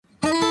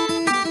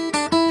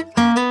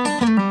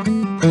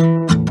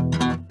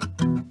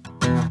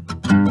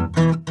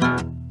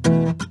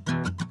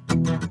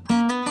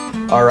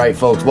All right,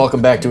 folks,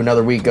 welcome back to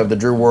another week of the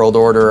Drew World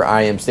Order.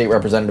 I am State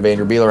Representative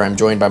Andrew Beeler. I'm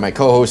joined by my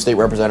co-host, State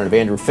Representative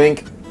Andrew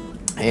Fink,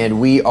 and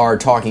we are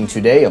talking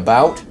today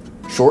about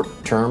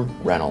short-term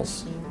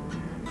rentals.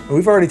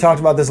 We've already talked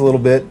about this a little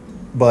bit,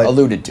 but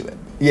alluded to it.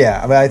 Yeah,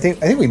 I mean, I think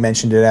we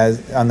mentioned it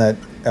as on that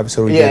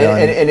episode we did. Yeah,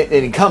 and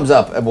it comes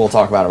up, and we'll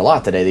talk about it a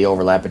lot today. The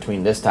overlap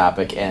between this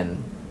topic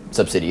and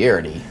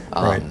subsidiarity.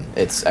 Right.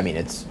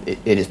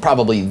 It is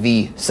probably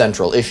the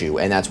central issue,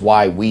 and that's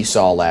why we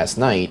saw last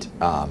night /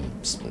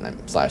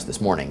 this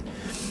morning,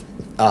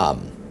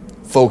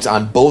 folks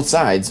on both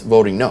sides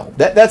voting no.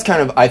 That's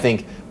kind of, I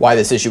think, why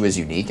this issue is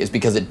unique, is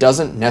because it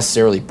doesn't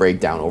necessarily break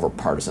down over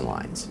partisan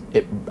lines.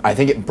 I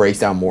think it breaks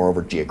down more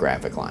over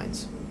geographic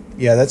lines.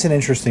 Yeah, that's an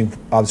interesting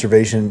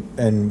observation,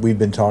 and we've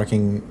been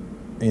talking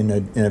in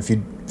a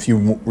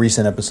few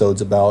recent episodes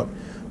about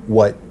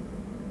what,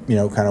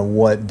 kind of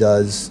what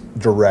does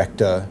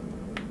direct,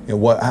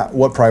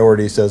 what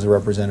priorities does a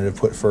representative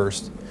put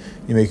first.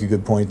 You make a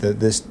good point that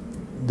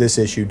this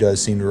issue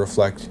does seem to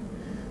reflect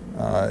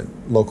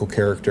local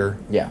character.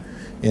 Yeah.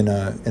 In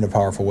a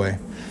powerful way.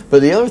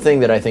 But the other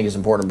thing that I think is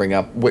important to bring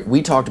up,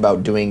 we talked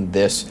about doing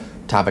this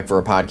topic for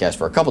a podcast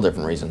for a couple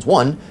different reasons.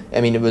 One, I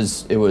mean, it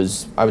was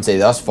I would say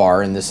thus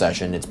far in this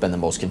session, it's been the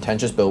most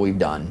contentious bill we've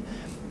done.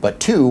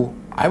 But two,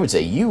 I would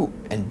say you,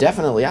 and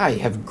definitely I,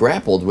 have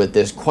grappled with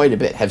this quite a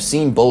bit, have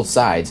seen both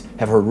sides,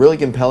 have heard really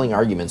compelling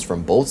arguments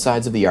from both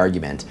sides of the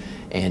argument.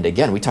 And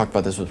again, we talked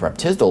about this with Rep.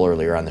 Tisdale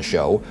earlier on the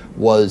show,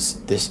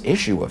 was this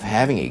issue of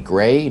having a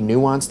gray,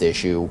 nuanced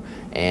issue,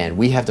 and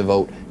we have to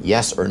vote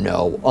yes or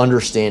no,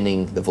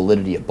 understanding the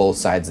validity of both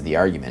sides of the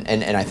argument.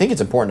 And I think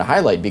it's important to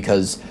highlight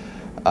because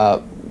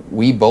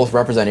we both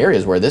represent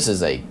areas where this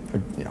is a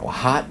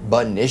hot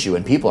button issue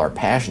and people are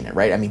passionate,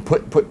 right? I mean,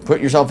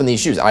 put yourself in these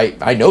shoes.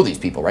 I know these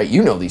people, right?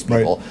 You know these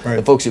people, right.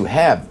 The folks who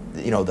have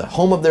the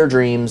home of their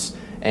dreams,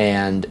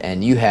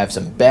 and you have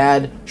some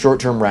bad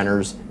short-term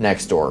renters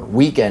next door,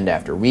 weekend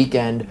after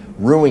weekend,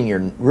 ruining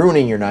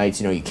your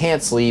nights. You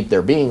can't sleep.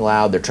 They're being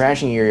loud. They're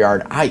trashing your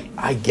yard.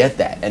 I get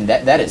that, and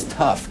that is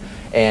tough,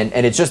 and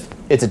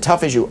it's a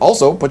tough issue.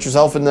 Also, put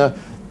yourself in the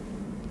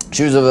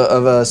shoes of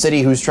a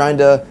city who's trying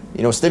to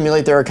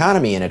stimulate their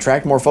economy and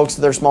attract more folks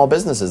to their small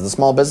businesses. The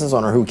small business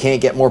owner who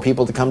can't get more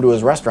people to come to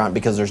his restaurant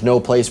because there's no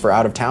place for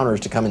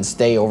out-of-towners to come and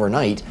stay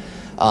overnight.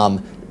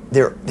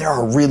 There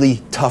are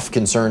really tough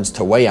concerns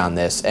to weigh on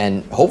this,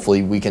 and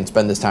hopefully we can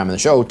spend this time in the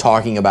show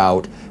talking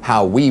about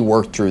how we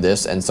worked through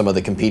this and some of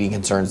the competing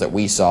concerns that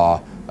we saw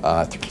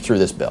through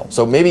this bill.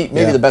 So maybe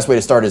the best way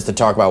to start is to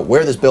talk about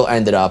where this bill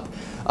ended up,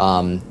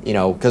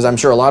 because I'm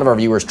sure a lot of our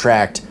viewers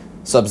tracked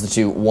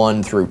substitute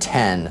 1 through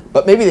 10,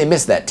 but maybe they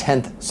missed that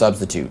 10th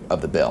substitute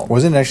of the bill.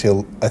 Wasn't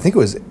actually, I think it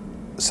was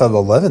sub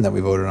 11 that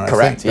we voted on.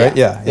 Correct, I think,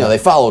 yeah. Right? Yeah. They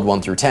followed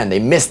 1 through 10. They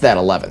missed that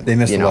 11. They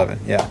missed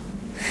 11, yeah.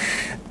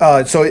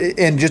 So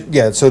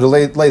to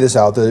lay this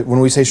out,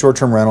 when we say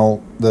short-term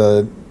rental,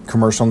 the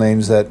commercial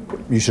names that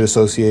you should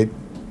associate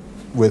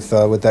with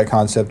that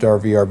concept are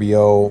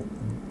VRBO,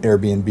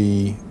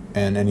 Airbnb,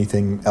 and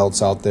anything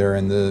else out there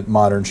in the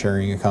modern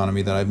sharing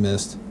economy that I've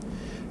missed.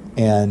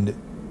 And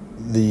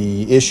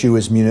the issue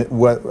is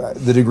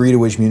the degree to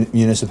which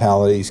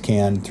municipalities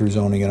can, through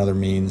zoning and other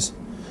means,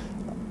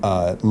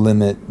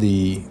 limit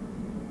the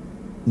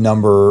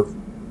number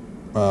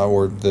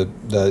or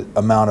the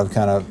amount of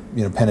kind of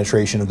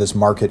penetration of this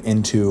market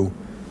into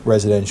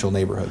residential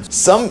neighborhoods.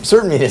 Some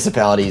certain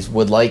municipalities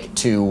would like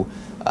to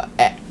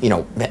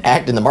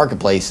act in the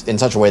marketplace in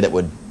such a way that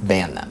would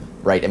ban them,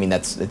 right? I mean,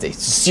 it's a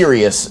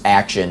serious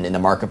action in the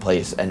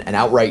marketplace, an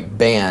outright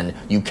ban.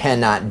 You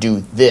cannot do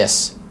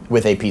this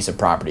with a piece of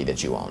property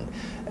that you own.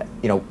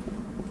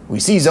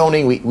 We see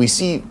zoning, we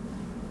see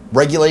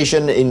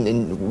regulation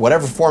in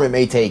whatever form it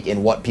may take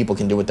in what people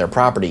can do with their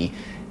property.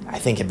 I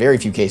think in very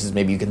few cases,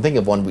 maybe you can think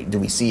of one, do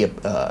we see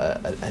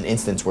an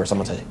instance where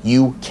someone says,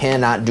 you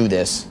cannot do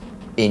this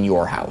in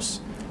your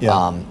house?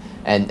 Yeah.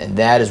 And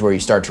that is where you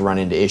start to run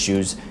into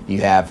issues. You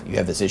have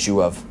this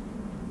issue of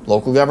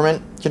local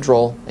government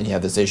control, and you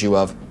have this issue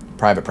of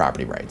private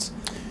property rights.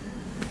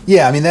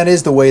 Yeah, I mean, that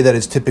is the way that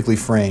it's typically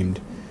framed.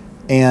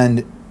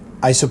 And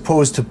I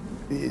suppose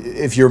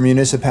if you're a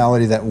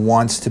municipality that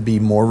wants to be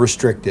more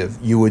restrictive,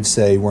 you would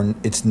say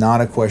it's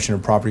not a question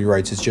of property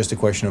rights, it's just a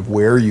question of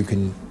where you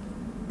can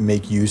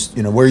make use,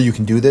 where you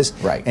can do this.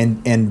 Right.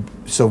 And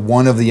so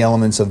one of the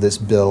elements of this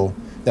bill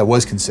that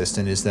was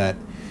consistent is that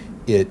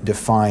it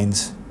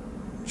defines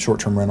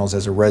short-term rentals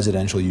as a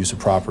residential use of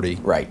property,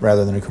 right,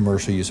 rather than a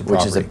commercial use of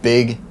property. Which is a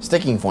big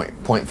sticking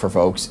point for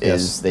folks.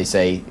 Is They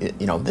say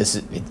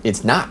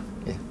it's not.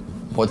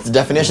 What's the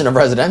definition of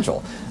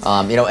residential?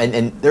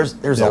 And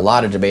there's a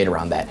lot of debate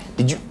around that.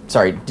 Did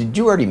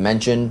you already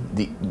mention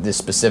the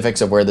specifics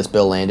of where this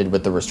bill landed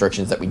with the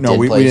restrictions that we did place?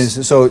 No, we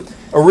didn't. So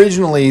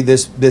originally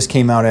this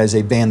came out as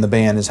a ban the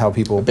ban is how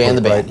people ban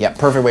the ban. Right? Yeah,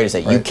 perfect way to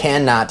say it. Right. You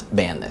cannot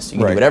ban this. You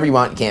can do whatever you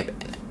want. You can't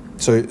ban it.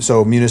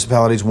 So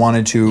municipalities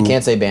wanted to. You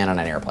can't say ban on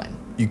an airplane.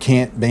 You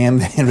can't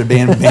ban. You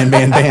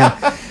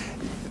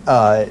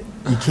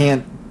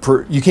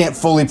can't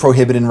fully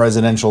prohibit in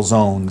residential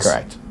zones.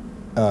 Correct.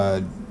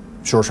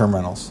 short-term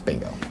rentals.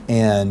 Bingo.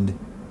 And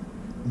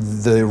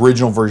the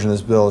original version of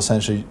this bill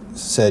essentially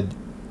said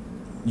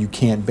you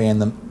can't ban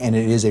them, and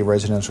it is a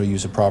residential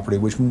use of property,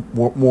 which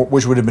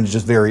would have been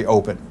just very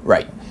open.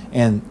 Right.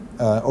 And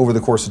over the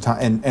course of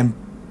time, and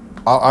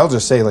I'll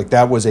just say, like,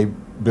 that was a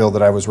bill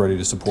that I was ready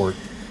to support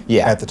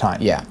at the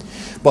time. Yeah.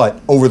 But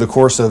over the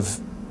course of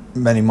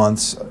many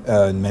months,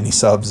 many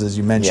subs, as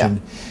you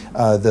mentioned,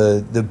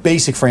 the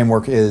basic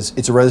framework is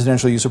it's a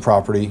residential use of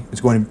property. It's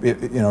going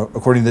to,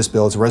 according to this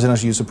bill, it's a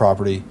residential use of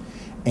property,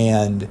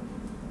 and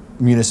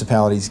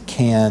municipalities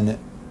can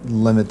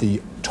limit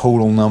the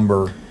total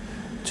number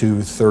to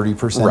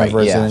 30% of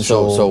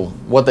residential. Yeah. So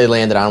what they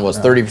landed on was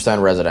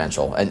 30%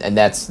 residential, and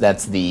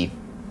that's the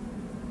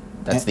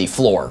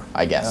floor,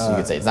 I guess you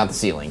could say. It's not the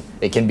ceiling.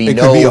 It can be could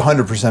be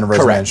 100% of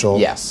residential.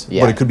 Correct. Yes.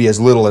 Yeah. But it could be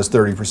as little as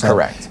 30%.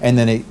 Correct. And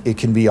then it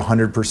can be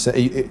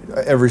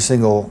 100%. Every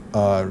single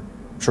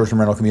short-term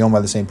rental can be owned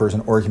by the same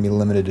person, or it can be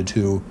limited to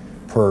 2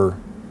 per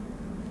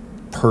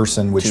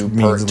person, which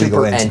means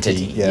legal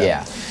entity.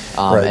 Yeah.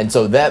 And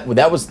so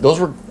those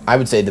were, I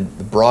would say, the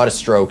broadest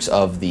strokes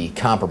of the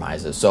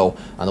compromises. So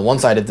on the one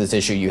side of this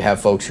issue, you have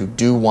folks who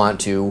do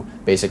want to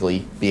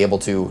basically be able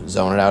to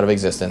zone it out of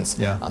existence.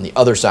 Yeah. On the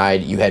other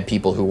side, you had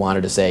people who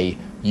wanted to say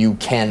you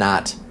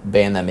cannot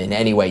ban them in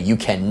any way. You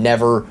can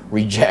never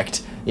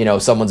reject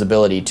someone's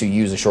ability to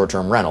use a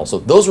short-term rental. So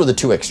those were the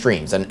two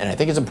extremes, and I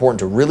think it's important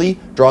to really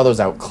draw those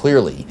out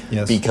clearly.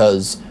 Yes.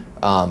 Because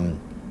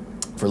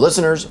for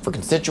listeners, for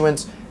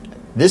constituents,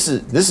 this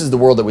is the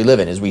world that we live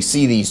in. Is we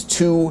see these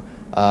two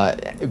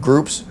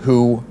groups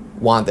who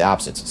want the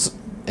opposites,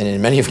 and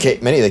in many of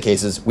the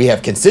cases, we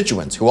have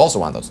constituents who also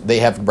want those. They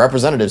have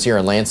representatives here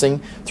in Lansing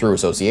through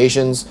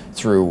associations,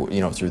 through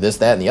this,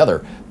 that, and the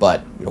other.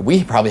 But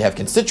we probably have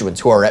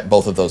constituents who are at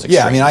both of those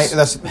extremes. Yeah,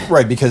 that's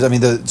right, because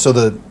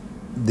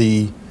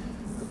the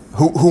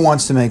who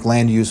wants to make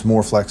land use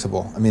more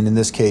flexible? I mean, in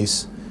this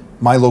case,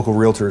 my local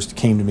realtors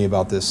came to me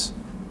about this,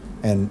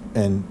 and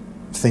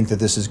think that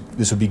this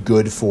would be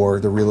good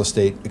for the real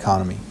estate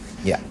economy.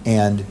 Yeah.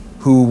 And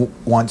who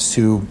wants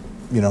to,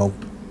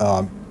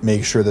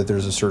 make sure that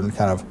there's a certain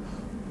kind of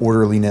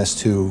orderliness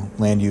to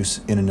land use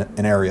in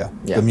an area,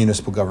 the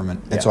municipal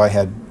government. And so I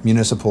had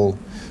municipal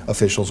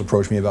officials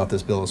approach me about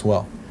this bill as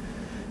well.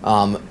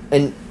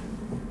 And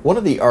one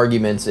of the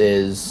arguments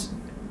is,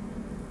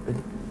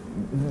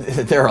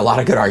 there are a lot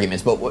of good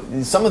arguments, but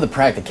some of the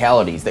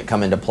practicalities that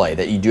come into play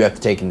that you do have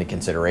to take into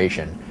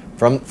consideration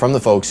from the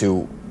folks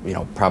who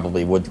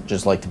probably would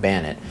just like to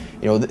ban it.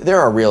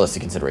 There are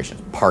realistic considerations.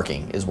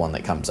 Parking is one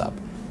that comes up.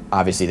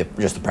 Obviously,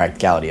 just the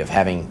practicality of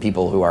having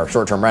people who are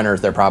short-term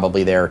renters, they're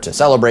probably there to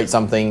celebrate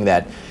something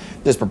that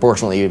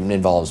disproportionately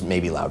involves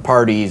maybe loud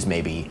parties,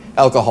 maybe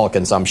alcohol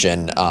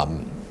consumption,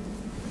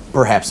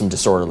 perhaps some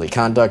disorderly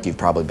conduct. You've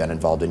probably been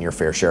involved in your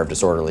fair share of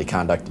disorderly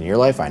conduct in your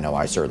life. I know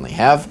I certainly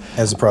have.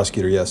 As a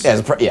prosecutor, yes.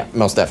 Yeah,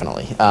 most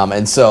definitely.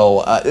 And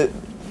so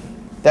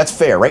that's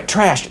fair, right?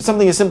 Trash,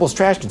 something as simple as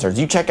trash concerns.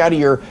 You check out of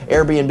your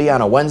Airbnb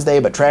on a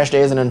Wednesday, but trash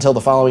day isn't until the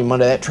following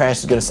Monday. That trash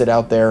is going to sit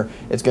out there.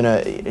 It's going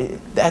to,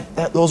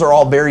 those are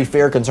all very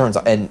fair concerns.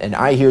 And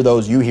I hear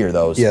those, you hear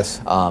those.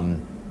 Yes.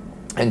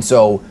 And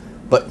so,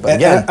 but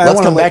again, let's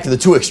come back to the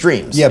two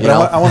extremes. Yeah, but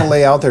I want to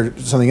lay out there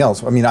something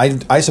else. I mean,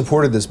 I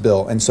supported this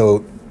bill, and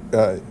so,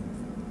 as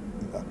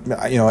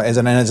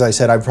I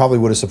said, I probably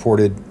would have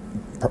supported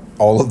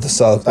all of the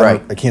subs.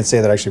 Right. I can't say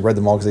that I actually read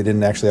them all because they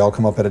didn't actually all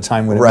come up at a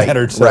time when it Right.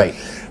 mattered. So Right.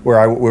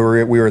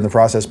 Where we were in the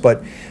process,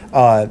 but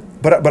I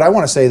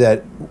want to say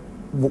that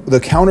the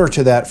counter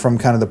to that, from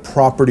kind of the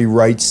property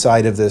rights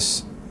side of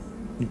this,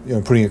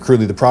 putting it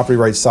crudely, the property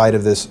rights side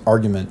of this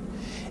argument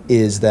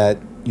is that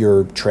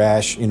your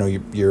trash,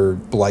 your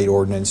blight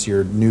ordinance,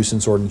 your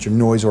nuisance ordinance, your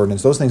noise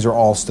ordinance, those things are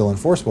all still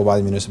enforceable by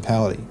the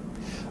municipality.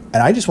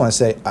 And I just want to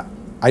say,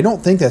 I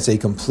don't think that's a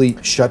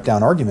complete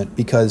shutdown argument,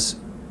 because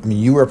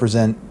you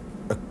represent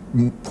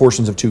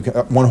portions of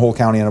one whole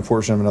county and a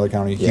portion of another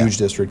county, a huge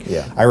district.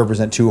 Yeah. I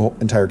represent 2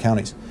 entire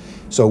counties.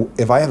 So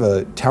if I have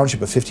a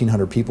township of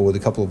 1,500 people with a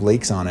couple of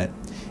lakes on it,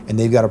 and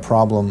they've got a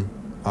problem,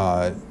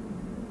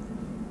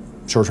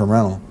 short-term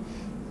rental,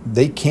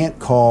 they can't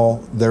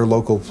call their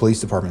local police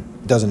department.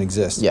 It doesn't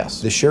exist.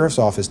 Yes. The sheriff's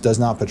office does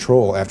not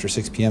patrol after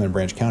 6 p.m. in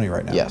Branch County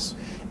right now. Yes.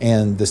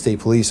 And the state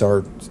police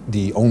are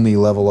the only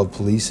level of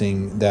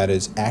policing that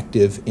is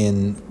active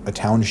in a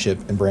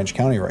township in Branch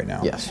County right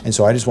now. Yes. And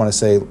so I just want to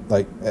say,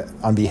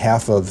 on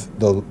behalf of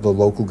the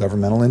local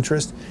governmental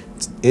interest,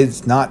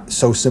 it's not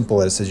so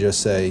simple as to just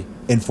say,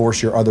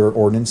 enforce your other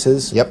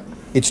ordinances. Yep.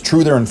 It's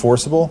true they're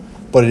enforceable,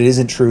 but it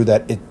isn't true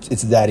that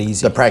it's that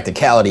easy. The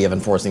practicality of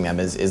enforcing them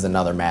is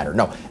another matter.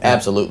 No,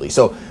 absolutely.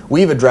 So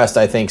we've addressed,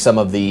 I think, some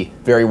of the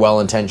very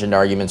well-intentioned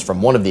arguments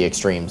from one of the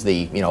extremes,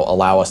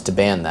 allow us to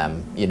ban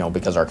them,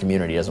 because our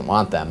community doesn't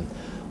want them.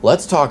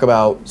 Let's talk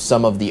about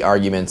some of the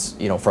arguments,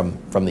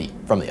 from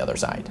the other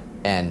side.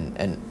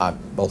 And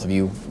both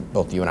you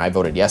and I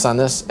voted yes on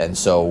this, and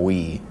so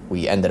we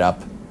ended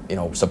up,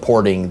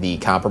 supporting the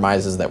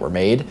compromises that were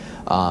made.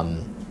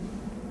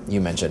 You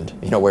mentioned,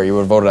 where you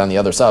would have voted on the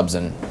other subs,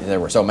 and there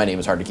were so many it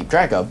was hard to keep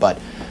track of. But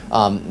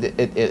At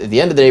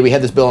the end of the day, we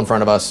had this bill in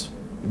front of us.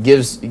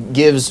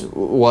 Gives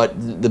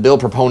what the bill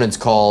proponents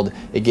called,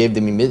 it gave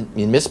the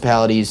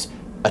municipalities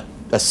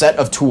a set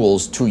of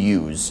tools to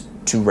use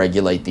to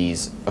regulate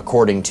these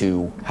according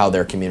to how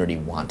their community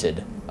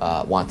wanted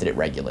it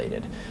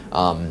regulated.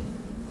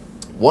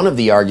 One of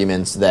the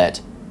arguments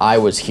that I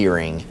was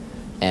hearing,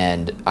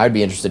 and I'd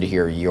be interested to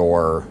hear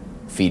your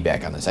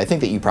feedback on this, I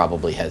think that you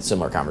probably had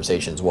similar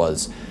conversations,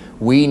 was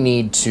we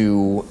need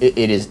to,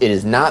 it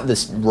is not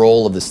the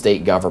role of the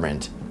state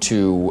government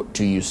to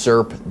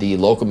usurp the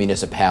local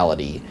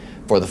municipality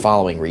for the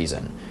following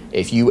reason.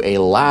 If you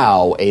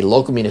allow a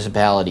local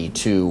municipality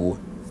to,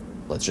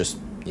 let's just,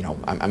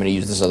 I'm going to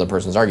use this other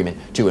person's argument,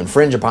 to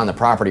infringe upon the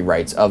property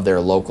rights of their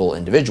local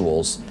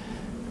individuals,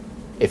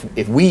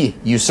 if we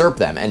usurp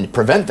them and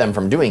prevent them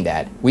from doing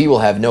that, we will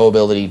have no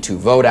ability to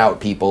vote out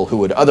people who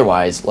would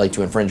otherwise like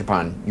to infringe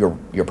upon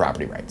your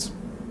property rights.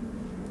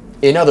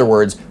 In other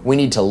words, we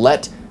need to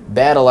let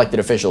bad elected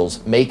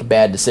officials make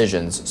bad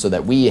decisions so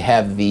that we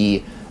have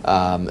the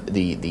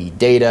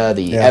data,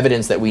 the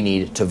evidence that we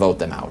need to vote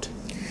them out.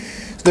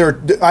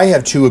 I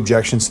have two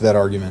objections to that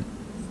argument.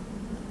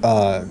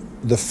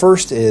 The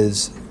first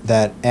is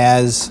that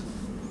as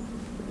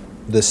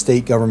the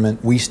state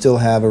government, we still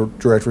have a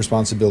direct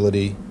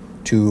responsibility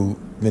to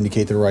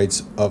vindicate the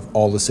rights of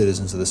all the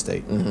citizens of the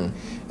state.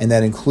 Mm-hmm. And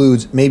that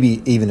includes,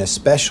 maybe even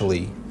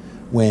especially,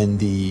 when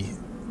the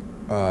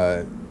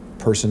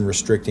person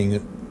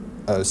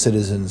restricting a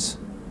citizen's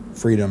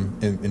freedom,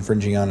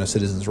 infringing on a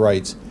citizen's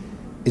rights,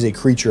 is a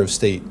creature of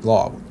state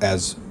law,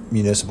 as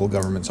municipal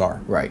governments are.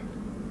 Right.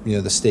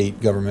 The state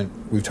government,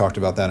 we've talked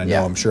about that,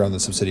 I'm sure, on the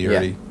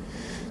subsidiarity,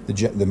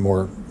 the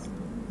more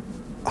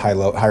higher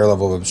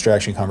level of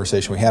abstraction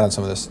conversation we had on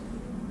some of this.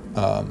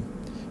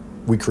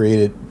 We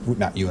created,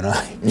 not you and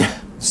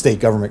I, state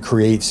government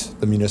creates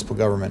the municipal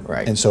government.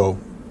 Right. And so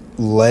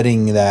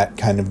letting that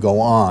kind of go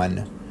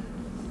on,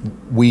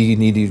 we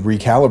need to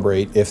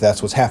recalibrate if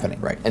that's what's happening.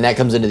 Right. And that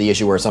comes into the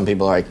issue where some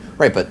people are like,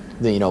 right, but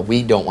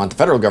we don't want the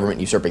federal government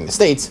usurping the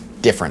states.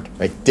 Different,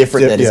 right?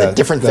 Different. That is a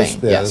different thing.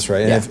 Yeah, that's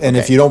right. And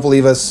if you don't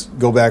believe us,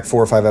 go back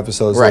 4 or 5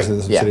 episodes. Right.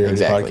 Listen to the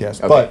Subsidiarity podcast.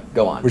 Okay, but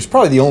go on. Which is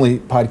probably the only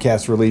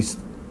podcast released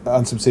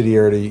on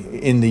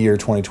subsidiarity in the year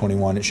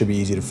 2021. It should be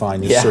easy to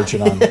find. Just search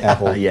it on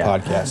Apple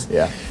Podcasts.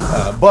 Yeah.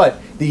 But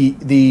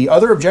the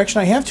other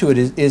objection I have to it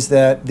is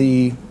that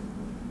the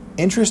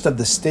interest of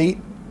the state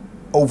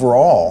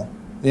overall,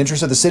 the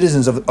interest of the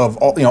citizens of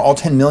all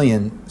 10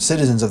 million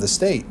citizens of the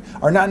state,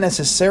 are not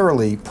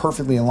necessarily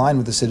perfectly aligned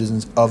with the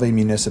citizens of a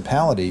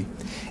municipality.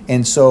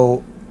 And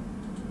so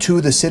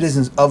to the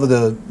citizens of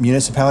the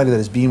municipality that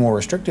is being more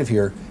restrictive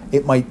here,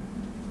 it might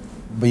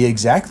be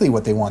exactly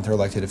what they want their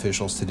elected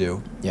officials to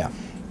do. Yeah.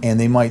 And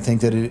they might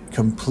think that it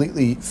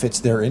completely fits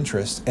their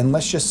interests. And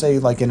let's just say,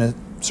 like, in a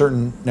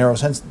certain narrow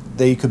sense,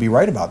 they could be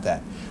right about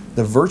that.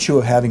 The virtue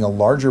of having a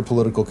larger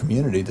political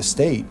community, the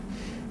state,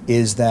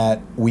 is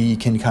that we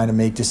can kind of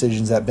make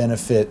decisions that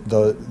benefit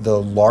the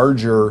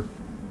larger,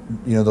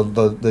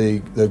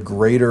 the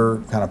greater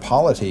kind of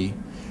polity,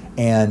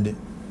 and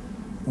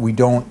we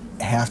don't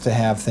have to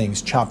have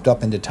things chopped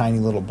up into tiny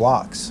little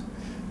blocks.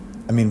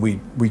 I mean,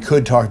 we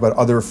could talk about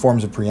other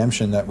forms of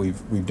preemption that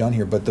we've done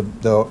here, but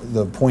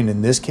the point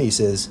in this case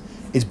is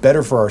it's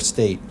better for our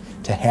state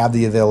to have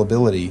the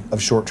availability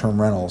of short-term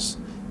rentals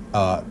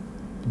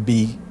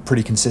be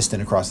pretty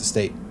consistent across the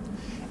state.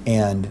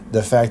 And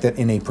the fact that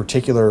in a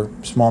particular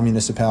small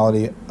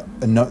municipality,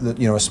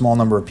 a small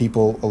number of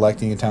people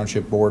electing a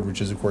township board,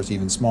 which is of course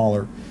even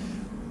smaller,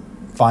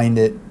 find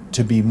it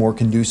to be more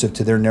conducive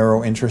to their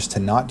narrow interest to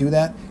not do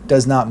that,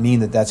 does not mean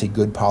that that's a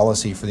good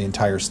policy for the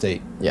entire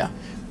state. Yeah.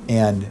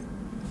 And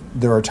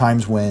there are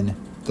times when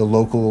the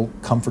local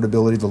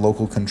comfortability, the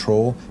local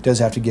control does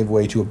have to give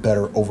way to a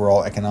better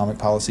overall economic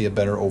policy, a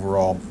better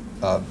overall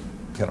kind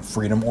of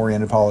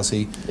freedom-oriented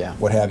policy,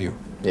 what have you.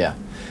 Yeah,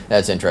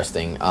 that's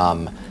interesting.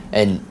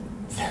 And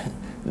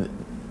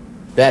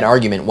that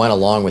argument went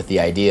along with the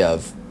idea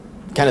of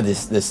kind of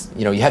this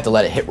you have to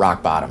let it hit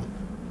rock bottom,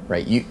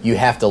 right? You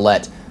have to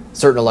let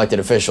certain elected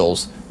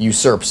officials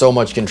usurp so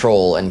much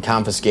control and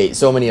confiscate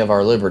so many of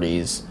our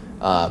liberties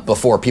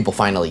before people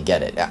finally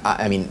get it.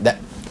 I mean, that,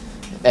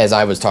 as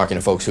I was talking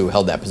to folks who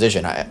held that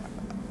position,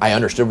 I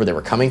understood where they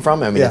were coming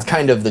from. I mean, it's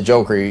kind of the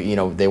joke where,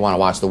 they want to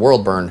watch the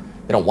world burn.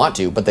 They don't want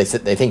to, but they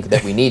think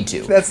that we need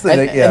to. That's the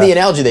and the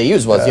analogy they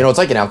used was, it's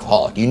like an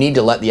alcoholic. You need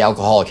to let the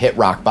alcoholic hit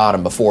rock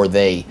bottom before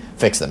they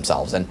fix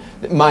themselves. And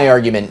my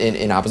argument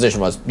in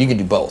opposition was, you can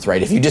do both,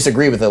 right? If you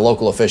disagree with a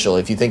local official,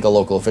 if you think a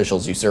local official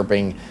is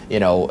usurping,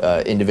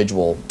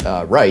 individual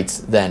rights,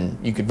 then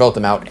you could vote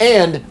them out,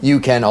 and you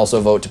can also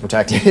vote to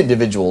protect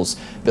individuals'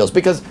 bills.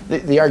 Because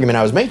the argument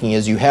I was making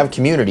is you have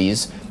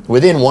communities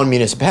within one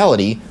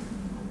municipality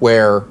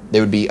where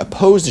they would be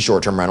opposed to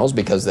short-term rentals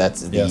because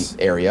that's the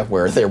area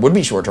where there would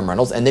be short-term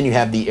rentals, and then you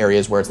have the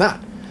areas where it's not.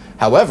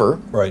 However,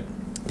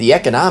 the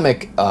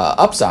economic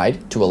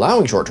upside to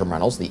allowing short-term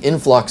rentals, the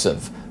influx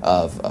of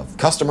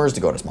customers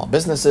to go to small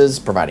businesses,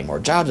 providing more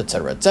jobs, et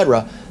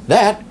cetera,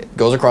 that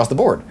goes across the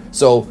board.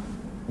 So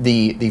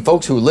the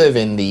folks who live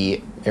in the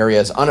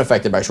areas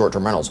unaffected by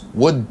short-term rentals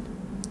would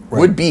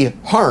be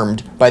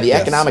harmed by the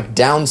economic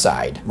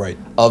downside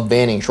of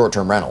banning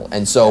short-term rental.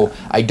 And so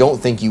I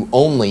don't think you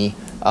only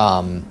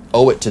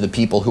owe it to the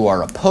people who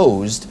are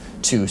opposed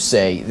to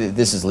say,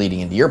 this is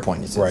leading into your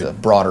point, it's a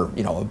broader,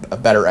 a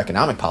better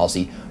economic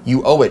policy.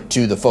 You owe it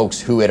to the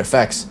folks who it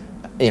affects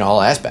in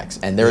all aspects.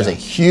 And there is a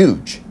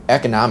huge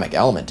economic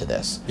element to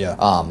this.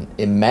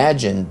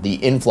 Imagine the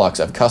influx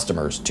of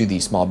customers to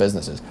these small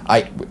businesses.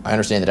 I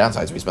understand the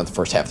downsides. We spent the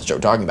first half of the show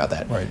talking about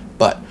that.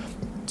 But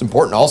it's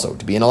important also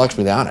to be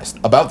intellectually honest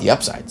about the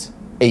upsides.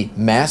 A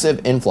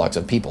massive influx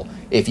of people.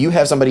 If you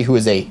have somebody who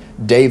is a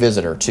day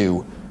visitor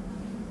to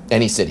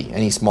any city,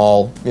 any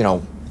small,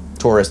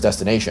 tourist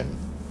destination,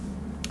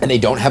 and they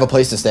don't have a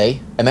place to stay,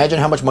 imagine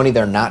how much money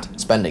they're not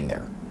spending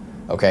there.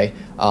 Okay?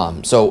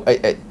 So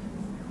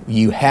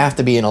you have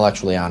to be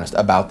intellectually honest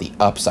about the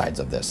upsides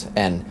of this.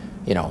 And,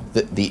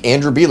 the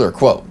Andrew Beeler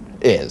quote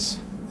is,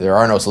 there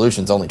are no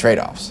solutions, only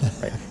trade-offs.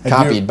 Right?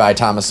 Copied by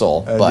Thomas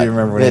Sowell, but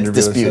it's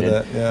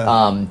disputed.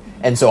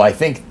 And so I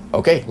think,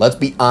 okay, let's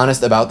be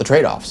honest about the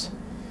trade-offs.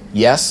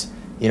 Yes,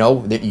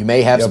 you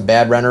may have some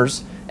bad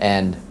renters,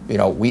 and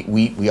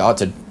we ought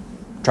to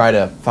try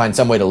to find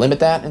some way to limit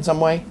that in some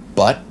way,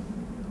 but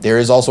there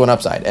is also an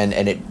upside, and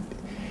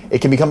it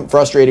can become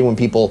frustrating when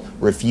people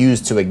refuse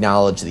to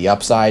acknowledge the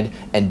upside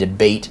and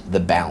debate the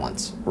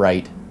balance,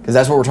 right? Because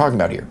that's what we're talking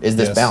about here, is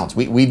this balance.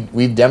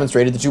 We've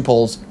demonstrated the two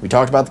poles. We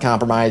talked about the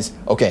compromise.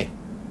 Okay,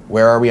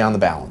 where are we on the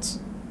balance?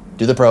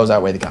 Do the pros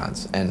outweigh the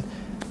cons? And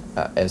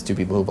as two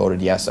people who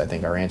voted yes, I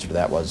think our answer to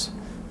that was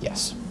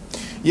yes.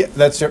 Yeah,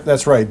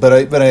 that's right. But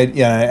I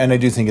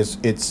do think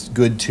it's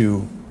good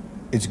to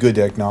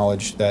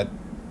acknowledge that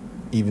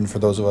even for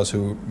those of us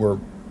who were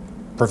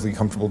perfectly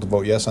comfortable to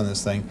vote yes on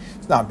this thing,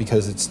 it's not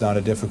because it's not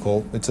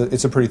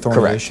it's a pretty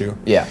thorny issue.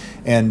 Yeah.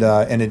 And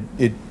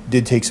it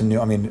did take some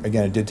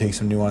it did take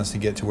some nuance to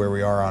get to where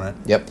we are on it.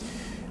 Yep.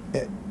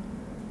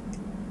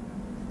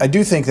 I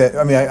do think that,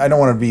 I don't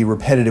want to be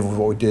repetitive with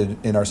what we did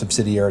in our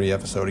subsidiarity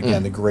episode.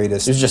 Again, the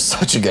greatest. It was just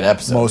such a good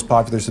episode. Most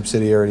popular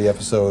subsidiarity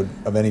episode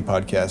of any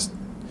podcast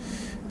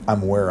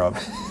I'm aware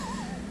of.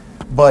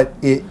 But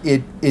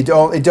it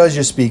does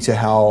just speak to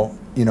how,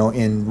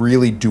 in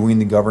really doing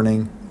the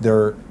governing,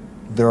 there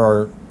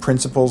are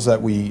principles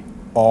that we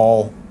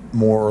all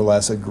more or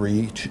less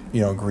agree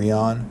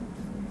on,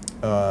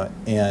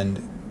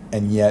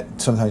 and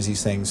yet sometimes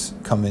these things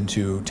come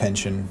into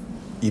tension,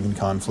 even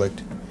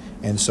conflict,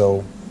 and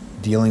so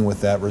dealing with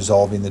that,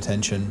 resolving the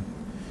tension,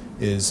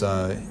 is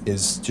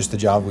just the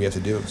job we have to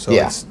do. So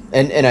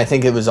and I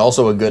think it was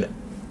also a good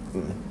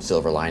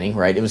silver lining,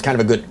 right? It was kind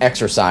of a good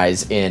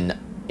exercise in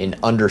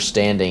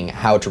understanding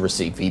how to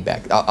receive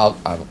feedback.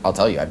 I'll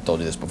tell you, I've told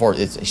you this before,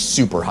 it's a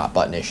super hot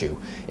button issue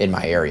in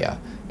my area,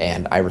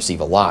 and I receive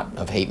a lot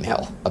of hate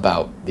mail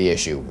about the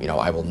issue.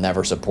 I will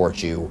never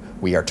support you.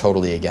 We are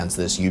totally against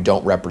this. You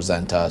don't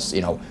represent us.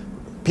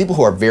 People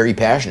who are very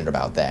passionate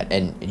about that,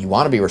 and you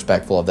want to be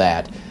respectful of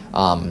that.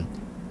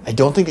 I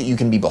don't think that you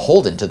can be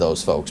beholden to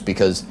those folks,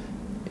 because,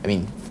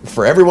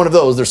 for every one of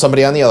those, there's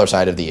somebody on the other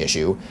side of the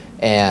issue,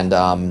 and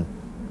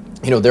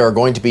there are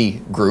going to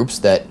be groups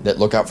that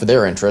look out for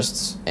their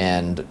interests,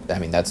 and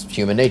that's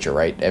human nature,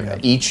 right?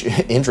 Each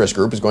interest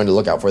group is going to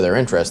look out for their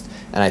interest,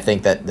 and I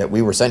think that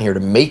we were sent here to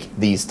make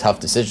these tough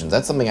decisions.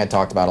 That's something I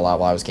talked about a lot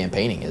while I was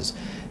campaigning, is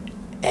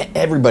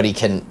everybody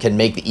can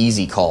make the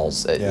easy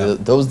calls.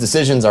 Those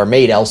decisions are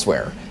made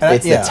elsewhere.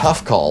 It's the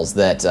tough calls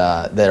that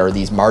are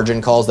these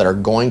margin calls that are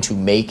going to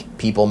make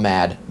people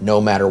mad no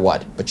matter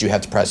what, but you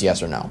have to press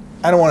yes or no.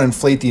 I don't want to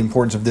inflate the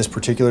importance of this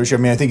particular issue.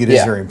 I think it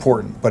is very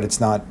important, but it's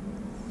not,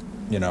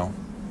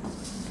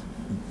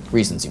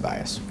 recency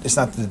bias. It's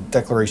not the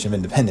Declaration of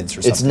Independence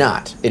or something. It's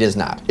not. It is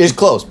not. It's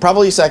close.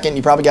 Probably second.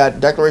 You probably got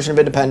Declaration of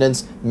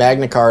Independence,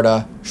 Magna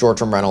Carta,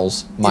 short-term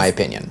rentals, my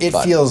opinion. It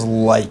feels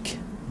like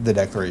the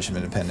Declaration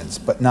of Independence,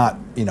 but not,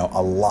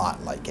 a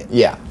lot like it.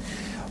 Yeah.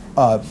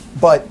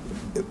 But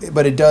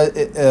it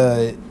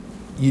does,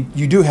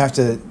 you do have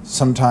to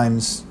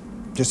sometimes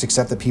just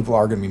accept that people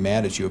are going to be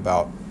mad at you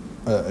about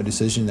a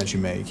decision that you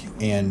make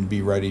and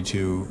be ready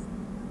to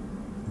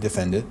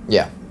defend it.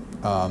 Yeah.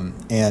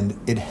 And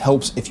it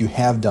helps if you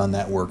have done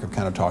that work of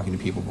kind of talking to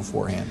people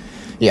beforehand.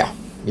 Yeah.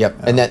 Yep.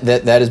 And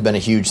that has been a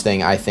huge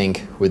thing, I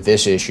think, with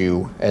this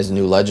issue as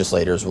new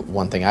legislators.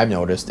 One thing I've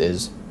noticed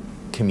is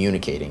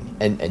communicating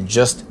and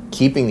just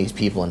keeping these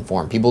people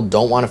informed. People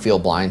don't want to feel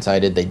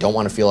blindsided. They don't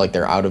want to feel like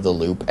they're out of the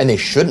loop, and they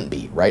shouldn't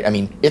be, right?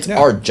 It's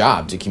our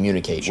job to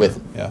communicate with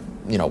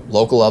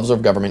local levels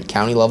of government,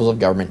 county levels of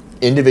government,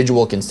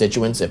 individual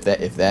constituents, if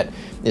that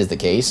is the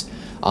case.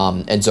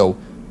 And so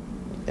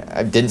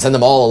I didn't send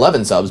them all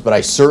 11 subs, but I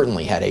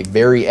certainly had a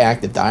very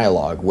active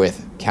dialogue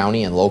with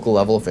county and local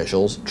level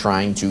officials,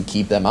 trying to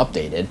keep them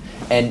updated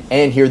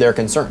and hear their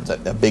concerns.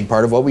 A big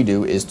part of what we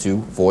do is to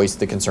voice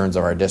the concerns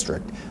of our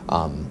district.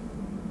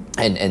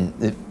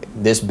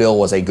 This bill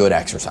was a good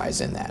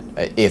exercise in that,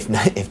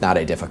 if not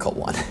a difficult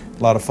one. A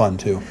lot of fun,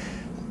 too.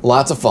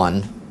 Lots of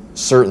fun,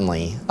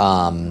 certainly.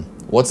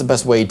 What's the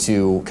best way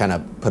to kind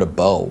of put a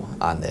bow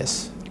on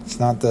this? It's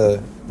not the,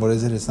 what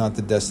is it? It's not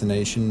the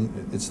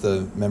destination. It's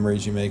the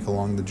memories you make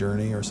along the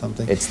journey or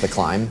something. It's the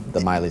climb, the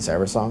Miley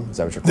Cyrus song. Is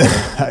that what you're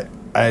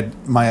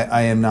quoting?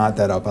 I am not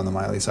that up on the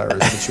Miley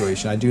Cyrus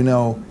situation. I do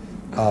know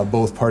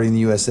both Party in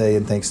the USA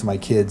and thanks to my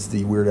kids,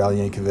 the Weird Al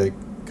Yankovic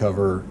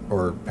cover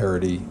or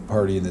parody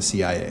Party in the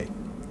CIA.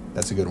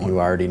 That's a good one. You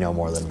already know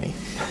more than me.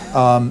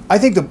 I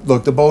think the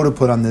bow to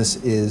put on this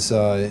is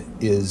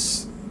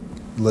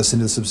listen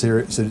to the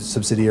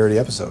subsidiarity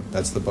episode.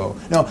 That's the bow.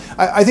 No,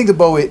 I think the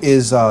bow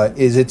is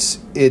it's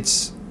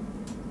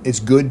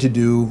good to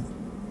do.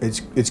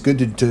 It's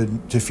good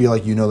to feel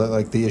like you know that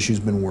like the issue's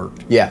been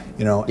worked. Yeah.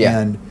 You know, yeah.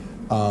 and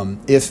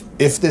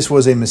if this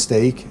was a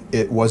mistake,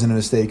 it wasn't a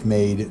mistake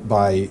made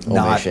by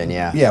omission.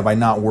 by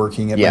not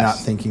working it, by not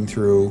thinking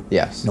through.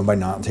 Yes. You know, by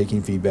not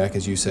taking feedback,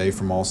 as you say,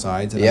 from all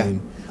sides. And yeah. I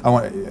mean, I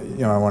want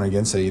to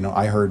again say, you know,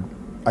 I heard,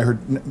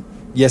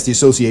 yes, the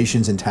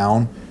associations in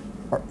town,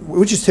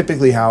 which is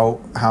typically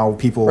how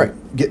people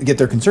right. get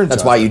their concerns.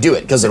 That's why you do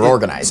it, because they're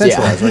organized.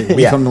 Centralized, right?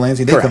 We come to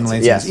Lansing, they come to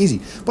Lansing. Yes. It's easy.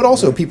 But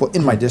also people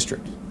in my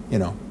district, you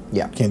know,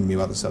 came to me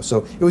about this stuff.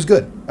 So it was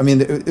good. I mean,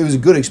 it was a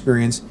good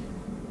experience.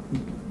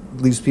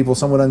 Leaves people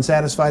somewhat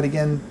unsatisfied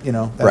again, you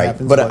know, that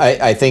happens. But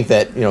I think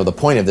that, you know, the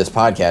point of this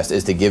podcast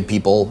is to give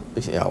people,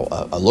 you know,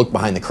 a look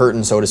behind the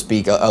curtain, so to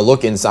speak, a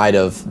look inside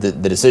of the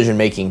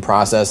decision-making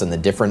process and the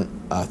different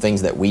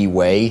things that we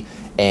weigh.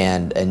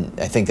 And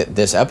I think that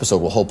this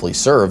episode will hopefully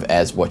serve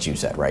as what you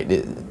said, right?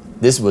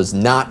 This was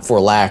not for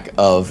lack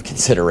of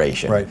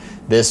consideration. Right.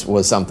 This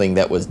was something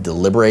that was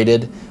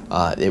deliberated.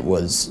 It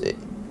was...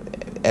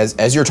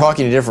 As you're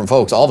talking to different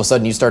folks, all of a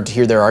sudden you start to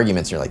hear their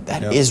arguments. You're like,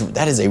 that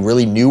is a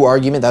really new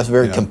argument. That's a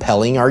very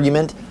compelling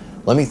argument.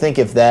 Let me think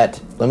if that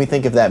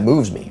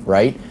moves me,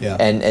 right? Yeah.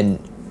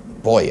 And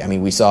boy, I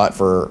mean, we saw it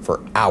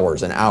for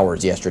hours and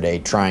hours yesterday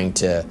trying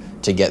to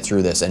get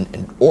through this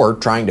or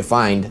trying to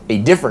find a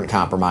different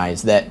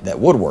compromise that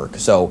would work.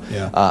 So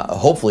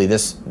hopefully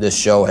this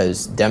show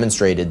has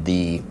demonstrated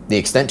the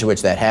extent to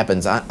which that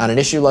happens on an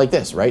issue like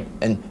this, right?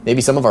 And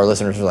maybe some of our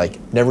listeners are like,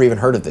 never even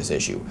heard of this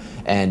issue.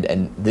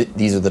 And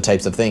these are the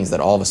types of things that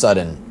all of a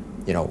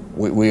sudden, you know,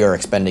 we are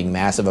expending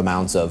massive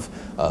amounts of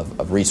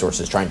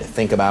resources trying to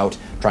think about,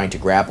 trying to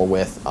grapple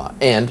with,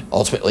 and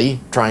ultimately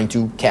trying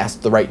to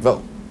cast the right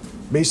vote.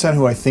 Based on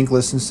who I think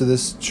listens to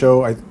this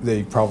show,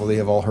 they probably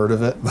have all heard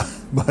of it.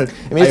 But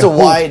I mean,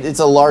 it's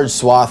a large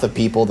swath of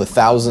people. The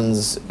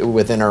thousands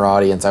within our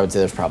audience, I would say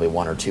there's probably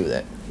one or two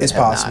that it's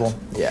possible.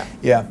 Not.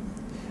 Yeah.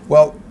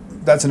 Well,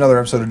 that's another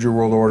episode of Drew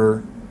World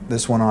Order.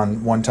 This one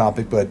on one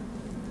topic, but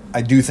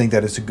I do think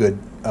that it's a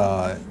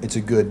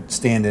good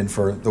stand-in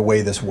for the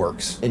way this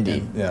works.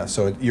 Indeed. And,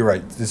 so you're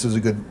right. This was a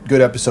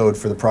good episode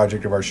for the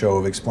project of our show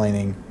of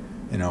explaining,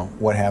 you know,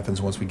 what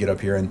happens once we get up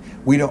here. And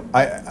we don't.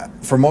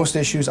 For most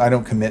issues, I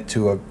don't commit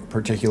to a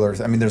particular.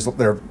 I mean,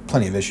 there are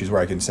plenty of issues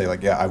where I can say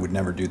like, I would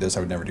never do this, I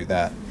would never do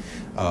that.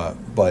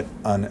 But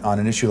on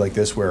an issue like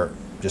this, where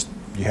just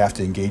you have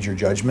to engage your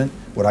judgment.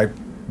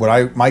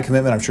 My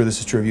commitment, I'm sure this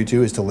is true of you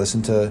too, is to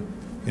listen to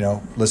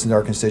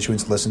our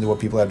constituents, listen to what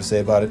people have to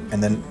say about it,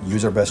 and then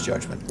use our best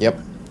judgment. Yep.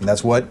 And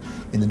that's what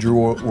in the Drew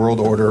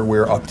World Order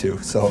we're up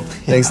to. So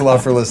thanks a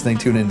lot for listening.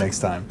 Tune in next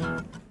time.